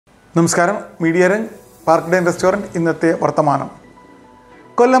നമസ്കാരം. മീഡിയ രംഗ് park dine restaurant ഇന്നത്തെ വർത്തമാനം.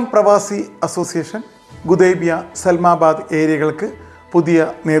 കൊല്ലം പ്രവാസി അസോസിയേഷൻ ഗുദേബിയ സൽമാബാദ് ഏരിയകൾക്ക് പുതിയ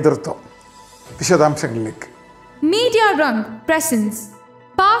നേതൃത്വം. വിശദാംശങ്ങളിലേക്ക്. Media Rang presents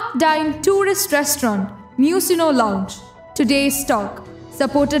Park Dine Tourist Restaurant Musino Lounge. Today's talk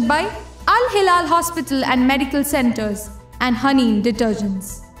supported by Al Hilal Hospital and Medical Centers and Haneem Detergents.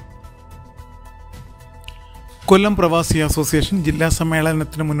 കൊല്ലം പ്രവാസി association ജില്ലാ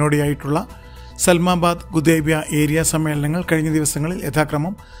സമ്മേളനത്തിന് മുന്നോടിയായിട്ടുള്ള സൽമാബാദ് ഗുദേബിയ ഏരിയ സമ്മേളനങ്ങൾ കഴിഞ്ഞ ദിവസങ്ങളിൽ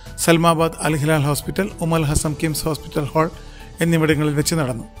യഥാക്രമം സൽമാബാദ് അൽ Hilal hospital, ഉമൽ Hazm KIMS hospital hall എന്നിവിടങ്ങളിൽ വെച്ച്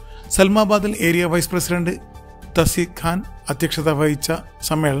നടന്നു. സൽമാബാദിൽ ഏരിയ വൈസ് പ്രസിഡന്റ് തസീഖ് ഖാൻ അധ്യക്ഷത വഹിച്ച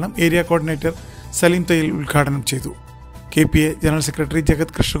സമ്മേളനം ഏരിയ കോർഡിനേറ്റർ സലീം തയ്യിൽ ഉദ്ഘാടനം ചെയ്തു. KPA ജനറൽ സെക്രട്ടറി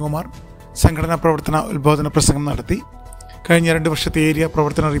ജഗത് കൃഷ്ണകുമാർ സംഘടനാ പ്രവർത്തന ഉദ്ബോധന പ്രസംഗം നടത്തി. കഴിഞ്ഞ 2 വർഷത്തെ ഏരിയ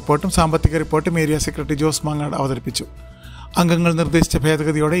പ്രവർത്തന റിപ്പോർട്ടും സാമ്പത്തിക റിപ്പോർട്ടും ഏരിയ സെക്രട്ടറി ജോസ് മാങ്ങാട് അവതരിപ്പിച്ചു. അംഗങ്ങൾ നിർദ്ദേശിച്ച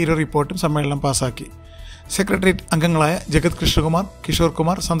ഭേദഗതിയോടെ ഇരു റിപ്പോർട്ടും സമ്മേളനം പാസാക്കി. സെക്രട്ടേറിയറ്റ് അംഗങ്ങളായ ജഗത് കൃഷ്ണകുമാർ, കിഷോർ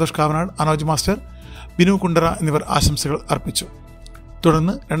കുമാർ, സന്തോഷ് കാവനാട്, അനോജ് മാസ്റ്റർ, ബിനു കുണ്ടറ എന്നിവർ ആശംസകൾ അർപ്പിച്ചു.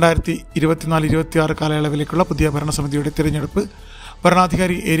 തുടർന്ന് 2024-26 കാലയളവിലേക്കുള്ള പുതിയ ഭരണസമിതിയുടെ തിരഞ്ഞെടുപ്പ്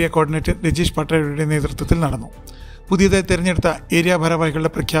ഭരണാധികാരി ഏരിയ കോർഡിനേറ്റർ രജീഷ് പട്ടേലയുടെ നേതൃത്വത്തിൽ നടന്നു. പുതിയതായി തിരഞ്ഞെടുത്ത ഏരിയ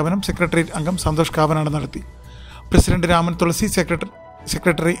ഭാരവാഹികളുടെ പ്രഖ്യാപനം സെക്രട്ടേറിയറ്റ് അംഗം സന്തോഷ് കാവനാട് നടത്തി. പ്രസിഡന്റ് രാമൻ തുളസി,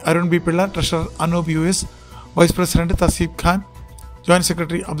 secretary Arun B Pillai, treasurer Anoop US, vice president Tasib Khan, joint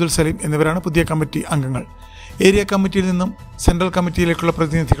secretary Abdul Saleem എന്നിവരാണ് പുതിയ കമ്മിറ്റി അംഗങ്ങൾ. ഏരിയ കമ്മിറ്റിയിൽ നിന്നും സെൻട്രൽ കമ്മിറ്റിയിലേക്കുള്ള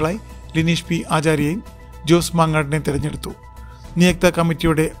പ്രതിനിധികളായി ലിനീഷ് P. ആചാര്യയെയും ജോസ് മാങ്ങാടിനെയും തിരഞ്ഞെടുത്തു. നിയുക്ത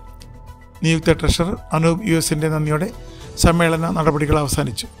കമ്മിറ്റിയുടെ നിയുക്ത ട്രഷറർ അനൂപ് USന്റെ നന്ദിയോടെ സമ്മേളന നടപടികൾ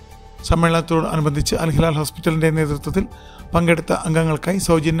അവസാനിച്ചു. സമ്മേളനത്തോടനുബന്ധിച്ച് അൽ ഹിലാൽ ഹോസ്പിറ്റലിന്റെ നേതൃത്വത്തിൽ പങ്കെടുത്ത അംഗങ്ങൾക്കായി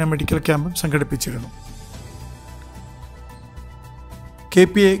സൗജന്യ മെഡിക്കൽ ക്യാമ്പും സംഘടിപ്പിച്ചിരുന്നു.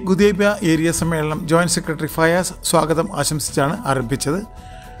 KPA ഗുദേബിയ ഏരിയ സമ്മേളനം ജോയിന്റ് സെക്രട്ടറി ഫയാസ് സ്വാഗതം ആശംസിച്ചാണ് ആരംഭിച്ചത്.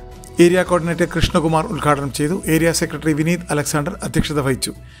 ഏരിയ കോർഡിനേറ്റർ കൃഷ്ണകുമാർ ഉദ്ഘാടനം ചെയ്തു. ഏരിയ സെക്രട്ടറി വിനീത് അലക്സാണ്ടർ അധ്യക്ഷത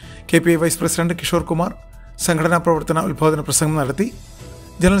വഹിച്ചു. KPA vice president Kishore Kumar സംഘടനാ പ്രവർത്തന ഉദ്ബോധന പ്രസംഗം നടത്തി.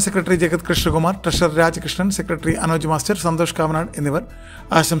 ജനറൽ സെക്രട്ടറി ജഗത് Krishnakumar, treasurer Rajakrishnan, secretary Anoj master, Santhosh Kavanad എന്നിവർ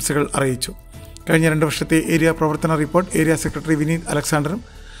ആശംസകൾ അറിയിച്ചു. കഴിഞ്ഞ 2 വർഷത്തെ ഏരിയ പ്രവർത്തന റിപ്പോർട്ട് ഏരിയ സെക്രട്ടറി വിനീത് അലക്സാണ്ടറും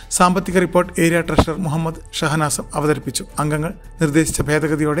സാമ്പത്തിക റിപ്പോർട്ട് ഏരിയ ട്രഷറർ മുഹമ്മദ് ഷഹനാസും അവതരിപ്പിച്ചു. അംഗങ്ങൾ നിർദ്ദേശിച്ച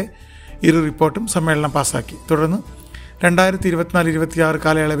ഭേദഗതിയോടെ ഇരു റിപ്പോർട്ടും സമ്മേളനം പാസാക്കി. തുടർന്ന് 2024-26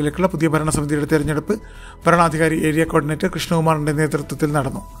 കാലയളവിലേക്കുള്ള പുതിയ ഭരണസമിതിയുടെ തെരഞ്ഞെടുപ്പ് ഭരണാധികാരി ഏരിയ കോർഡിനേറ്റർ കൃഷ്ണകുമാറിന്റെ നേതൃത്വത്തിൽ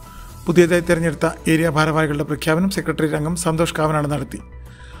നടന്നു. പുതിയതായി തെരഞ്ഞെടുത്ത ഏരിയ ഭാരവാഹികളുടെ പ്രഖ്യാപനം സെക്രട്ടേറിയറ്റ് അംഗം സന്തോഷ് കാവനാട് നടത്തി.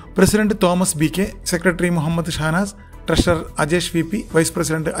 President Thomas BK, secretary Muhammad Shahnaz, treasurer Ajesh VP, vice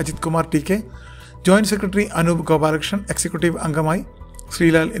president Ajith Kumar TK, joint secretary Anoop Gopalakrishnan, executive അംഗമായി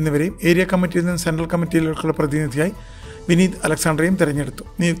ശ്രീലാൽ എന്നിവരെയും ഏരിയ കമ്മിറ്റിയിൽ നിന്ന് സെൻട്രൽ കമ്മിറ്റിയിലേക്കുള്ള പ്രതിനിധിയായി വിനീത് അലക്സാണ്ടറെയും തെരഞ്ഞെടുത്തു.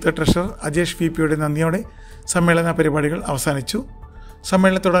 നിയുക്ത ട്രഷറർ അജേഷ് VPയുടെ നന്ദിയോടെ സമ്മേളന പരിപാടികൾ അവസാനിച്ചു.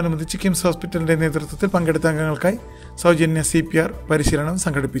 സമ്മേളനത്തോടനുബന്ധിച്ച് കിംസ് ഹോസ്പിറ്റലിന്റെ നേതൃത്വത്തിൽ പങ്കെടുത്ത അംഗങ്ങൾക്കായി സൗജന്യ CPR പരിശീലനം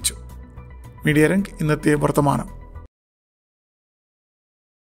സംഘടിപ്പിച്ചു. മീഡിയ രംഗ് ഇന്നത്തെ വർത്തമാനം.